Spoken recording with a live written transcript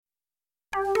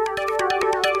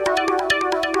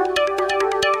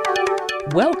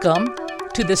Welcome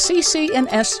to the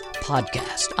CCNS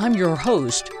podcast. I'm your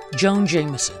host, Joan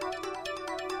Jameson.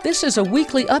 This is a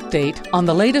weekly update on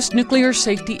the latest nuclear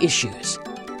safety issues.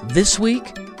 This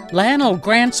week, LANL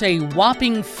grants a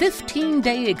whopping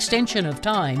 15-day extension of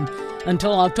time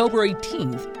until October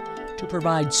 18th to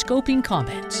provide scoping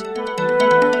comments.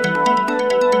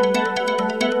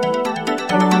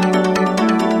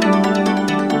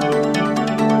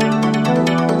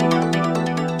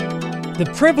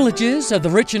 The privileges of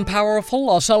the rich and powerful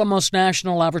Los Alamos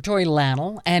National Laboratory,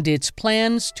 LANL, and its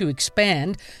plans to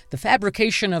expand the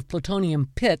fabrication of plutonium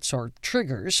pits or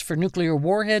triggers for nuclear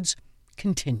warheads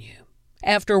continue.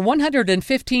 After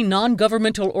 115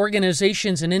 non-governmental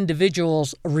organizations and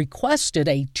individuals requested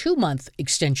a 2-month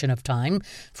extension of time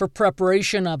for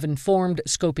preparation of informed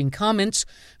scoping comments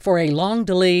for a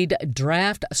long-delayed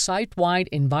draft site-wide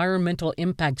environmental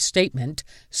impact statement,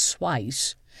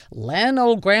 SWICE,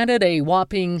 LANL granted a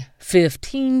whopping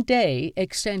 15-day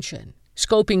extension.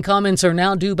 Scoping comments are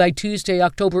now due by Tuesday,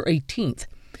 October 18th.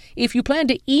 If you plan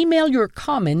to email your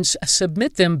comments,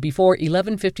 submit them before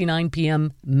 11:59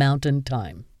 p.m. Mountain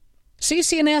Time.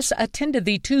 CCNS attended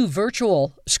the 2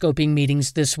 virtual scoping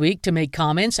meetings this week to make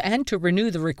comments and to renew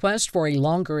the request for a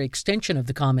longer extension of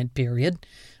the comment period.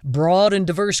 Broad and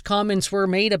diverse comments were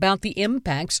made about the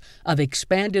impacts of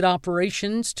expanded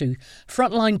operations to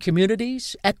frontline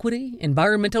communities, equity,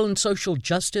 environmental and social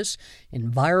justice,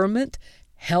 environment,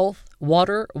 health,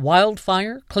 water,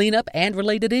 wildfire, cleanup, and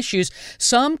related issues.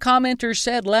 Some commenters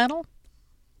said LANL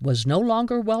was no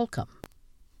longer welcome.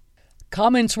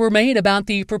 Comments were made about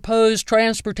the proposed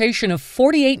transportation of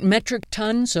 48 metric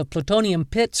tons of plutonium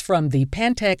pits from the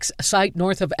Pantex site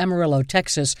north of Amarillo,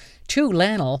 Texas, to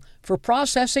LANL for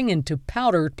processing into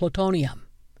powdered plutonium.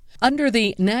 Under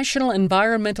the National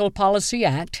Environmental Policy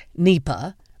Act,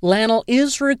 NEPA, LANL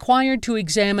is required to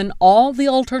examine all the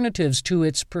alternatives to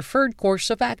its preferred course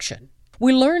of action.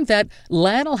 We learned that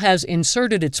LANL has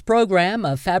inserted its program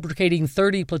of fabricating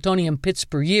 30 plutonium pits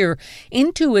per year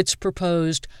into its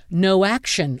proposed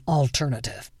no-action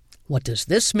alternative. What does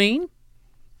this mean?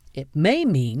 It may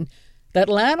mean that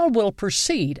LANL will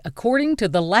proceed according to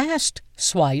the last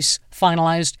SWICE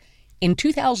finalized in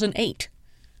 2008.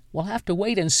 We'll have to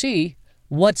wait and see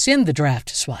what's in the draft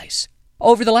SWICE.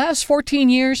 Over the last 14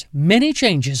 years, many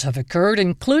changes have occurred,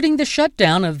 including the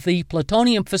shutdown of the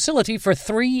plutonium facility for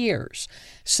 3 years.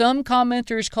 Some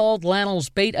commenters called LANL's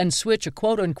bait and switch a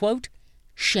quote-unquote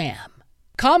sham.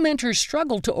 Commenters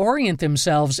struggled to orient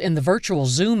themselves in the virtual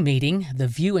Zoom meeting. The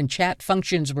view and chat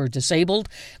functions were disabled,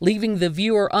 leaving the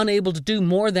viewer unable to do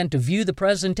more than to view the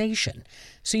presentation.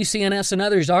 CCNS and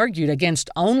others argued against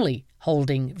only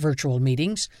holding virtual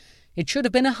meetings. It should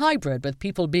have been a hybrid, with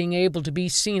people being able to be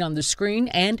seen on the screen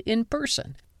and in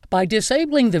person. By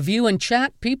disabling the view and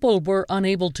chat, people were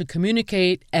unable to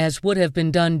communicate as would have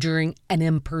been done during an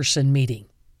in-person meeting.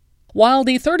 While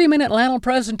the 30-minute LANL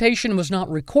presentation was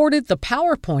not recorded, the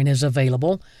PowerPoint is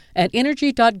available at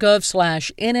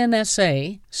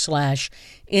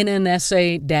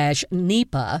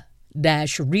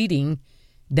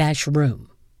energy.gov/NNSA/NEPA-reading-room.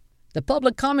 The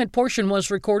public comment portion was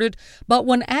recorded, but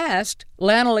when asked,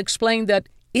 LANL explained that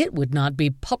it would not be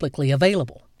publicly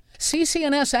available.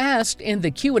 CCNS asked in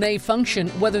the Q&A function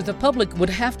whether the public would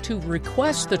have to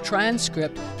request the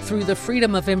transcript through the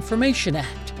Freedom of Information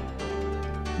Act.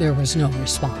 There was no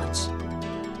response.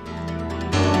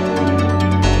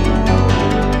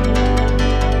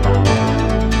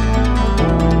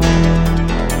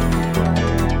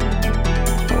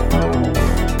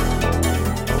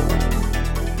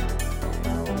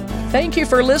 Thank you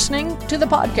for listening to the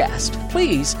podcast.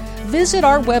 Please visit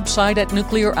our website at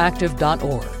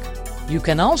nuclearactive.org. You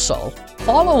can also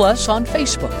follow us on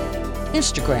Facebook,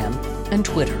 Instagram, and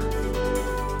Twitter.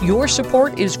 Your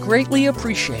support is greatly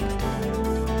appreciated.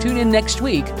 Tune in next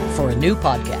week for a new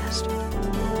podcast.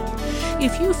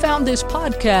 If you found this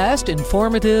podcast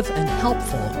informative and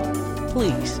helpful,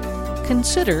 please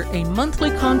consider a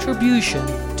monthly contribution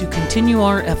to continue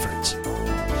our efforts.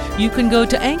 You can go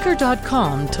to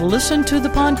anchor.com to listen to the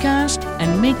podcast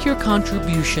and make your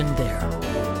contribution there.